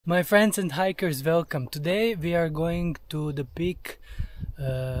My friends and hikers, welcome. Today we are going to the peak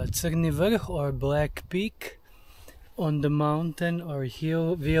Crni Vrh or Black Peak on the mountain or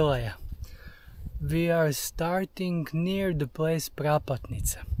hill Vilaja. We are starting near the place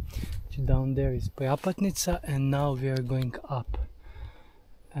Prapatnica. Down there is Prapatnica and now we are going up.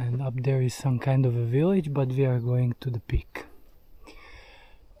 And up there is some kind of a village, but we are going to the peak.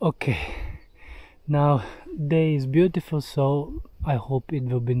 Okay, now day is beautiful, so I hope it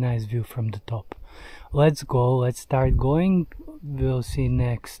will be nice view from the top. Let's go, let's start going. We'll see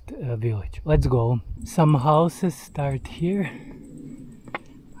next village. Let's go. Some houses start here.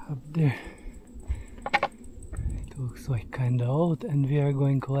 Up there. It looks like kinda old, and we are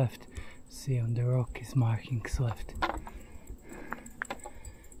going left. See, on the rock is markings left.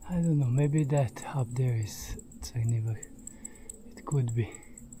 I don't know, maybe that up there is Crni Vrh. It could be.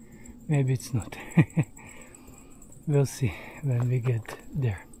 Maybe it's not. We'll see when we get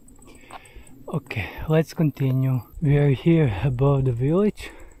there. Okay, let's continue. We are here above the village.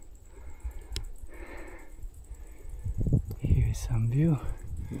 Here is some view.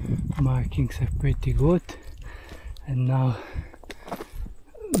 Markings are pretty good. And now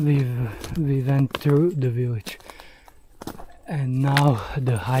we went through the village. And now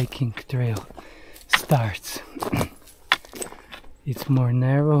the hiking trail starts. It's more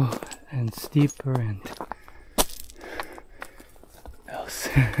narrow and steeper and else.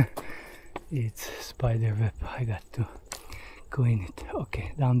 It's spider web. I got to clean it.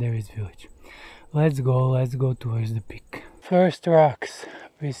 Okay, down there is village. Let's go towards the peak. First rocks.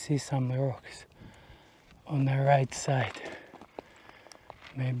 We see some rocks on the right side.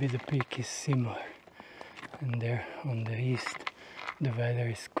 Maybe the peak is similar. And there on the east the weather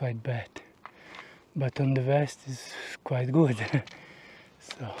is quite bad. But on the west is quite good.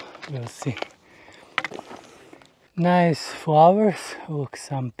 So we'll see. Nice flowers. Look,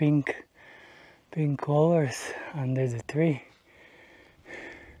 some pink colors under the tree.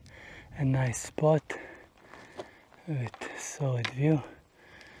 A nice spot with solid view.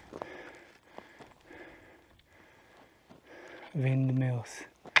 Windmills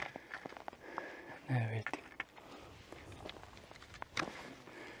and everything.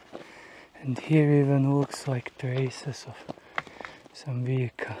 And here even looks like traces of some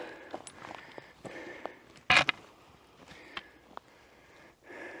vehicle.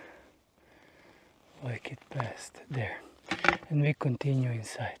 Like it passed there. And we continue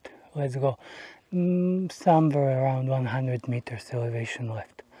inside. Let's go. Somewhere around 100 meters elevation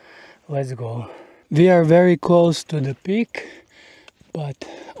left. Let's go. We are very close to the peak, but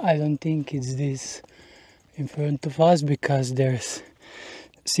I don't think it's this in front of us because there's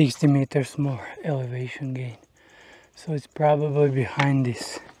 60 meters more elevation gain. So it's probably behind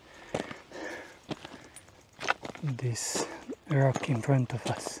this rock in front of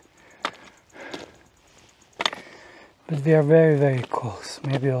us. But we are very, very close,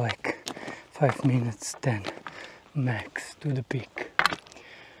 maybe like 5 minutes, 10 max to the peak.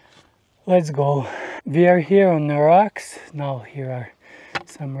 Let's go. We are here on the rocks. Now here are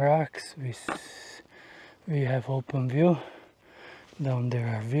some rocks. We have open view. Down there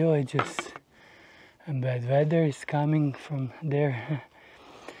are villages. And bad weather is coming from there.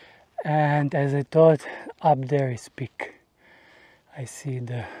 And as I thought, up there is peak. I see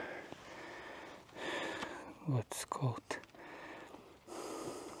the what's called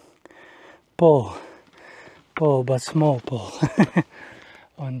pole, but small pole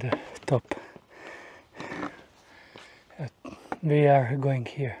on the top. We are going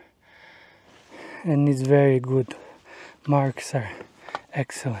here, and it's very good. Marks are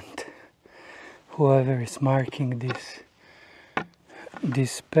excellent. Whoever is marking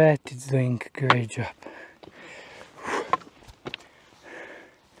this path is doing a great job.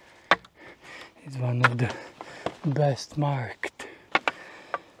 It's one of the best marked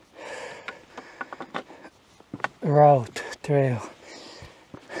route trail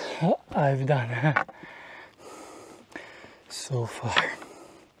I've done so far.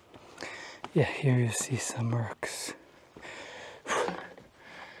 Yeah, here you see some rocks,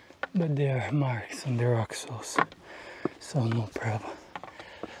 but there are marks on the rocks also, so no problem.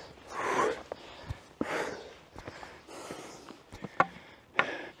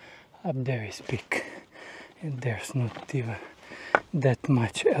 Up there is peak, and there's not even that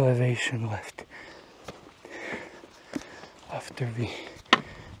much elevation left after we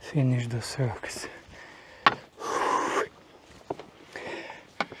finish those rocks.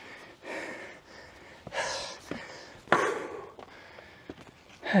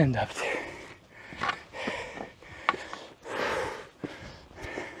 And up there.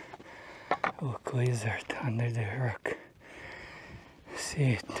 Look, lizard under the rock. See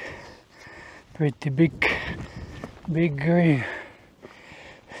see it. Pretty big green.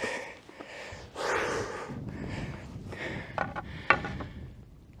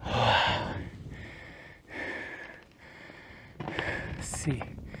 Sea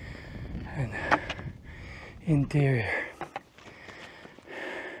and interior.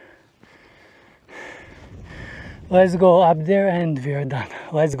 Let's go up there and we are done.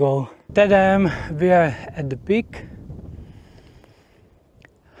 Let's go. Ta-da! We are at the peak.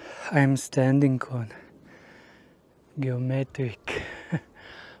 I'm standing on geometric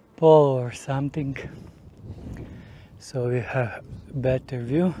pole or something, so we have a better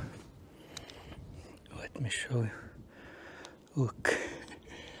view. Let me show you. Look,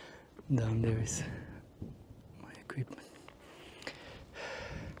 down there is my equipment.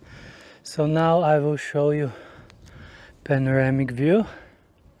 So now I will show you panoramic view.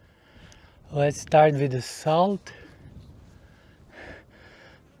 Let's start with the south.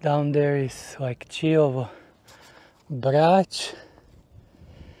 Down there is like Crni Vrh.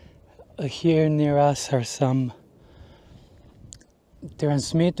 Here near us are some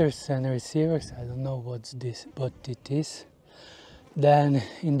transmitters and receivers. I don't know what it is. Then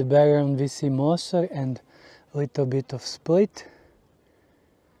in the background we see Mosor and a little bit of Split.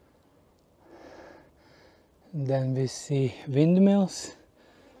 Then we see windmills,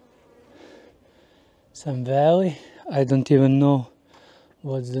 some valley. I don't even know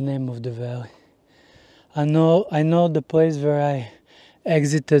what's the name of the valley. I know the place where I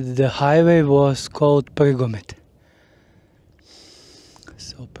exited the highway was called Prgomet.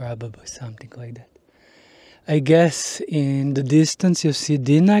 So probably something like that. I guess in the distance you see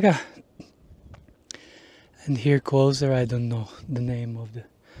Dinara. And here closer I don't know the name of the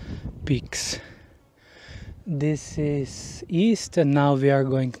peaks. This is east and now we are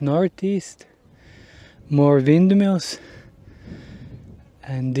going northeast. More windmills.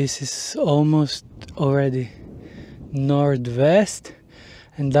 And this is almost already northwest.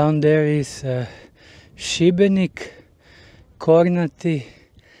 And down there is Šibenik, Kornati,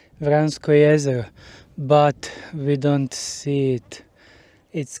 Vransko jezero. But we don't see it.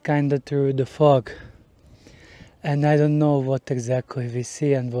 It's kinda through the fog. And I don't know what exactly we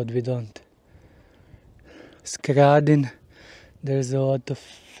see and what we don't. Skradin, there's a lot of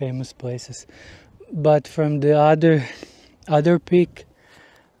famous places. But from the other peak,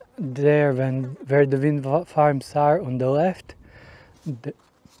 there where the wind farms are on the left,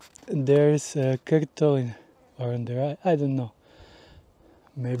 there's a Krtolin, or on the right, I don't know,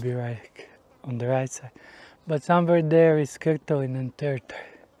 maybe right on the right side, but somewhere there is Krtolin and Tertar,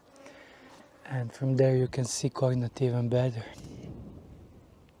 and from there you can see Kornat even better.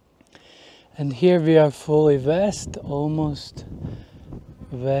 And here we are fully west, almost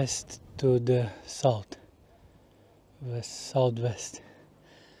west to the south, southwest.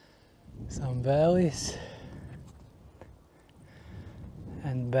 Some valleys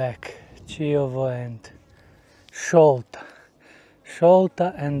and back Crni and Šolta,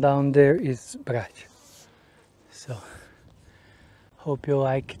 and down there is Vrh. So hope you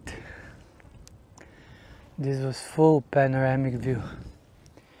like it. This was full panoramic view.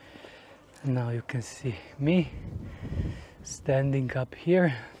 And now you can see me standing up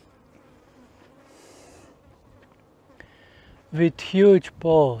here with huge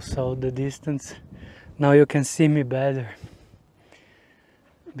poles, so the distance, now you can see me better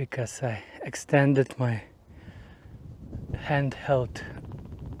because I extended my handheld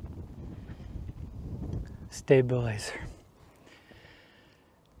stabilizer.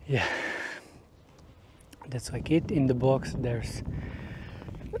 Yeah, that's like it. In the box there's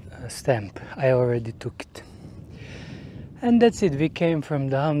a stamp. I already took it. And that's it. We came from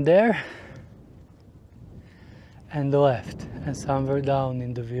down there and left, and somewhere down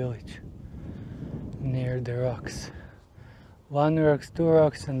in the village near the rocks. 1 rock, 2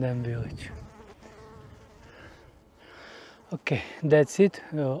 rocks, and then village. Okay, that's it.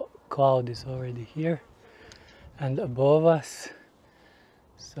 The cloud is already here and above us,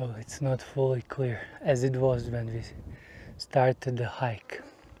 so it's not fully clear as it was when we started the hike.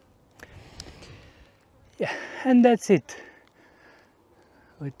 Yeah, and that's it.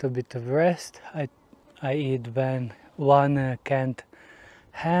 Little bit of rest. I eat one canned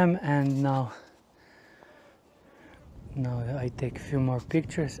ham, and now I take a few more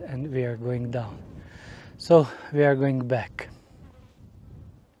pictures and we are going down. So we are going back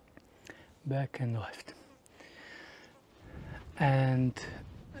and left. And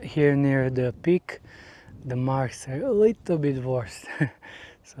here near the peak, the marks are a little bit worse.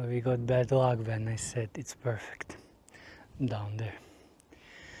 So we got bad luck when I said it's perfect down there.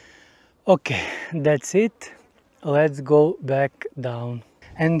 Okay, that's it. Let's go back down.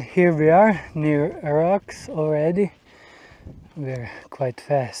 And here we are near rocks already. We're quite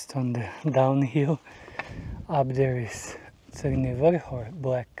fast on the downhill. Up there is Crni Vrh, or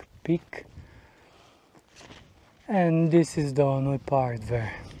Black Peak. And this is the only part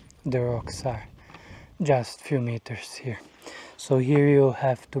where the rocks are, just few meters here. So here you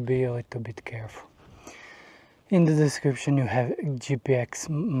have to be a little bit careful. In the description you have GPX,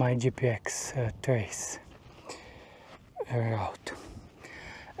 my GPX trace route.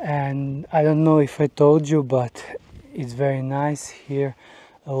 And I don't know if I told you, but it's very nice here.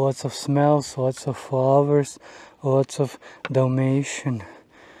 Lots of smells, lots of flowers, lots of Dalmatian.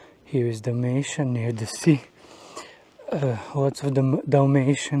 Here is Dalmatian near the sea. Lots of the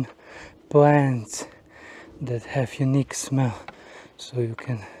Dalmatian plants that have unique smell, so you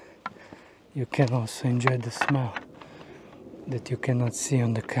can also enjoy the smell that you cannot see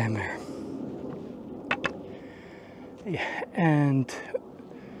on the camera. Yeah, and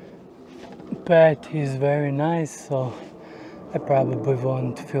path is very nice, so I probably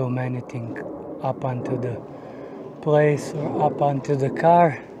won't film anything up onto the place or up onto the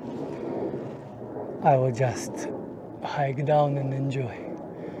car. I will just hike down and enjoy.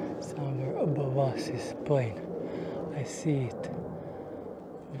 Somewhere above us is plain. I see it.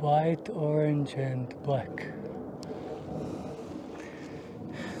 White, orange and black.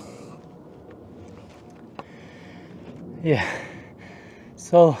 Yeah,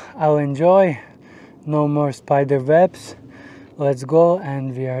 so I'll enjoy. No more spider webs. Let's go,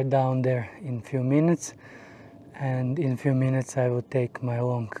 and we are down there in few minutes. And in few minutes I will take my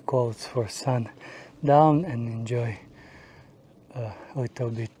long clothes for sun down and enjoy a little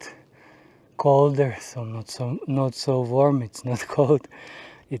bit colder, so not so warm. It's not cold,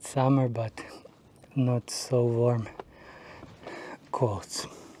 it's summer, but not so warm clothes.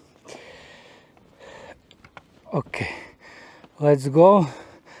 Okay, let's go.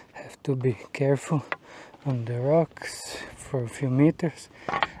 Have to be careful on the rocks for a few meters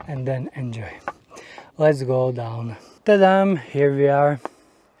and then enjoy. Let's go down. Ta-da! Here we are,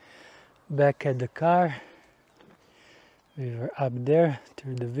 back at the car. We were up there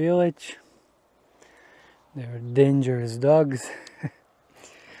through the village. There are dangerous dogs.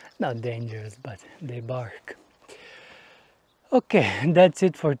 Not dangerous, but they bark. Okay, that's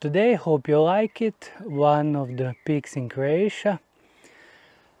it for today. Hope you like it. One of the peaks in Croatia.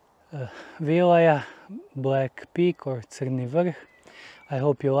 Vilaja, Black Peak, or Crni Vrh. I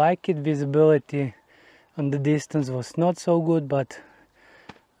hope you like it. Visibility on the distance was not so good, but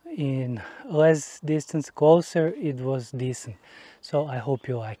in less distance, closer, it was decent. So I hope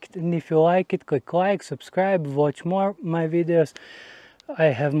you like it. And if you like it, click like, subscribe, watch more my videos. I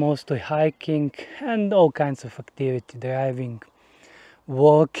have mostly hiking and all kinds of activity, driving,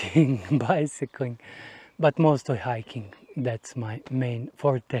 walking, bicycling, but mostly hiking. That's my main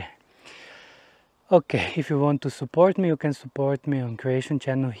forte. Okay, if you want to support me, you can support me on Croatian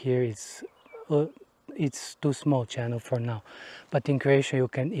channel. Here it's too small channel for now, but in Croatia you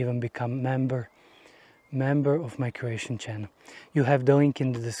can even become member of my Croatian channel. You have the link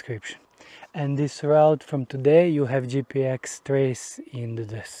in the description. And this route from today, you have GPX trace in the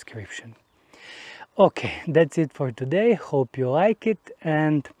description. Okay, that's it for today. Hope you like it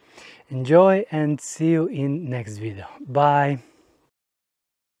and enjoy, and see you in next video. Bye!